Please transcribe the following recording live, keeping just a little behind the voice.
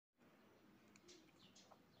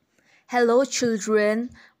Hello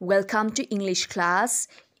children, welcome to English class.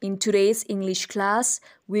 In today's English class,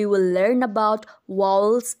 we will learn about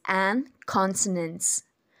vowels and consonants.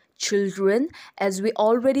 Children, as we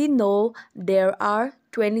already know, there are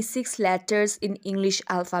 26 letters in English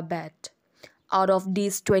alphabet. Out of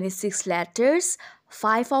these 26 letters,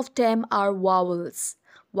 5 of them are vowels.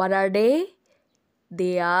 What are they?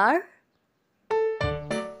 They are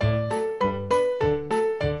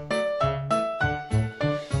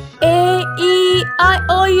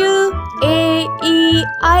A-E-I-O-U,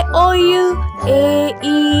 A-E-I-O-U,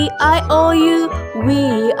 A-E-I-O-U.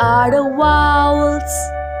 We are the vowels.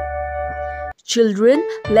 Children,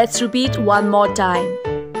 let's repeat one more time.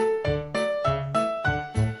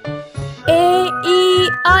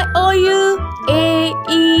 A-E-I-O-U,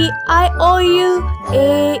 A-E-I-O-U,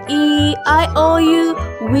 A-E-I-O-U.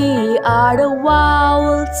 We are the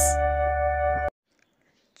vowels.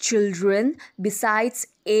 Children, besides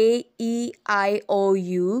A, E, I, O,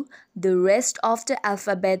 U, the rest of the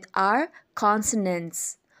alphabet are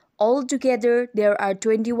consonants. Altogether, there are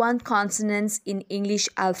 21 consonants in English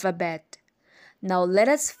alphabet. Now let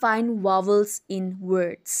us find vowels in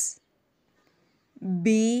words.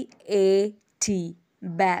 B-A-T,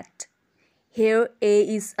 bat. Here A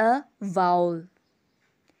is a vowel.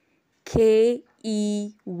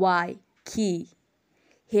 K-E-Y, key.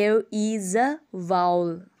 Here is a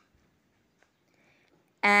vowel.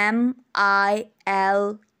 M-I-L-K,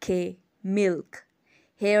 milk.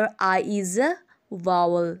 Here I is a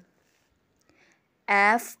vowel.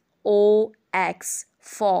 F-O-X,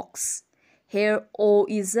 fox. Here O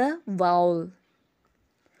is a vowel.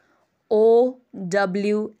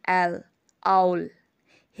 O-W-L, owl.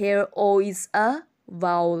 Here O is a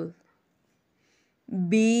vowel.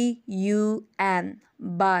 B-U-N,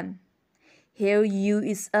 bun. Here U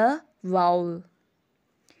is a vowel.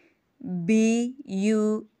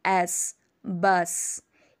 B-U-S, bus.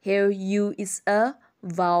 Here U is a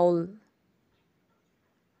vowel.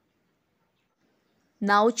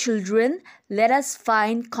 Now children, let us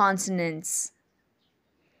find consonants.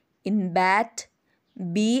 In bat,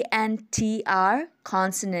 B and T are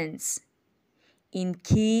consonants. In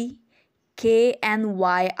key, K and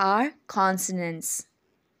Y are consonants.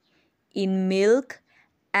 In milk,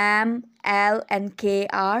 M, L and K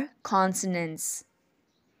are consonants.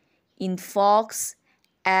 In fox,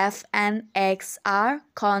 F and X are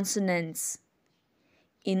consonants.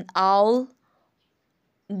 In owl,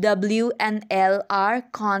 W and L are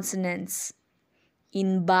consonants.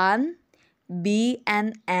 In bun, B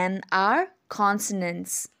and N are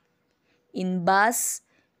consonants. In bus,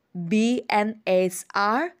 B and S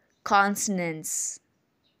are consonants.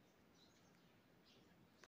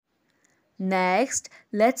 Next,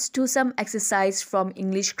 let's do some exercise from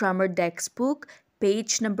English Grammar Textbook,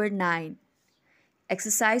 page number 9.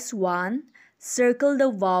 Exercise 1. Circle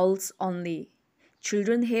the vowels only.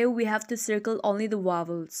 Children, here we have to circle only the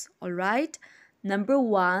vowels. Alright? Number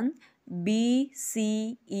 1. B,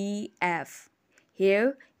 C, E, F.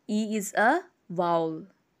 Here, E is a vowel.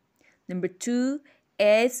 Number 2.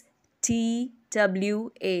 S, T,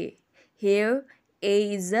 W, A. Here,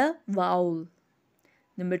 A is a vowel.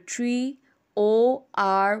 Number 3. O,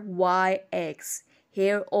 R, Y, X.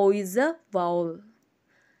 Here, O is a vowel.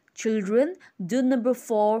 Children, do number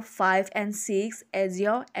 4, 5 and 6 as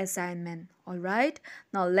your assignment. Alright?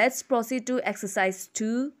 Now let's proceed to exercise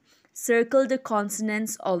 2. Circle the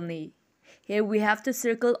consonants only. Here we have to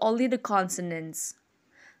circle only the consonants.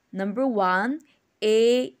 Number 1,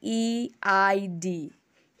 A, E, I, D.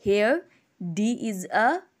 Here, D is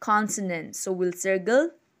a consonant, so we'll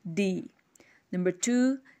circle D. Number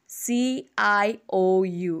 2, C, I, O,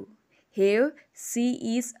 U. Here,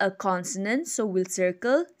 C is a consonant, so we'll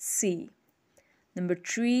circle C. Number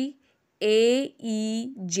 3, A,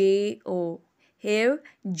 E, J, O. Here,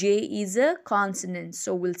 J is a consonant,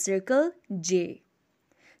 so we'll circle J.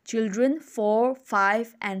 Children, 4,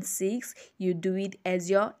 5 and 6, you do it as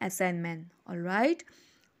your assignment. Alright?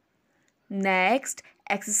 Next,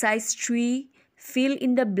 exercise 3. Fill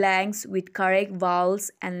in the blanks with correct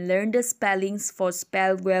vowels and learn the spellings for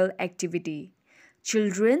Spell Well activity.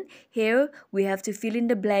 Children, here we have to fill in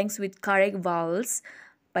the blanks with correct vowels.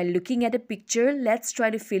 By looking at a picture, let's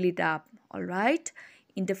try to fill it up. Alright?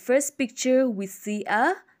 In the first picture, we see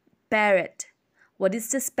a parrot. What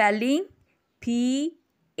is the spelling? P-A-R-R-O-T.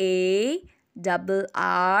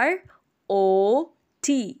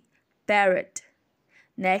 Parrot.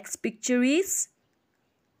 Next picture is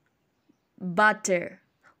butter.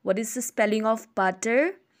 What is the spelling of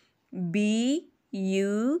butter?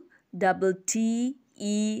 B-U-T-T-E-R.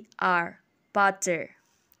 Butter.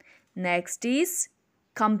 Next is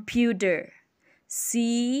computer.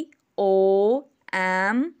 C O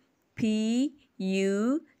M P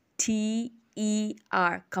U T E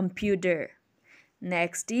R, computer.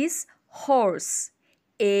 Next is horse,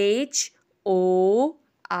 H O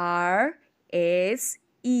R S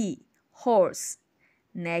E, horse.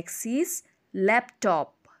 Next is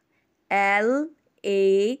laptop, L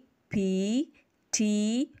A P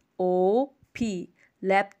T O P,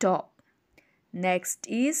 laptop. Next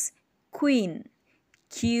is queen,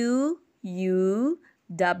 Q U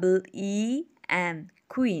E N,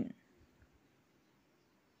 queen.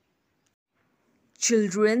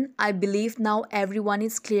 Children, I believe now everyone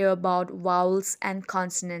is clear about vowels and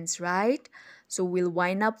consonants, right? So we'll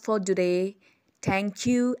wind up for today. Thank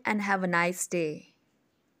you and have a nice day.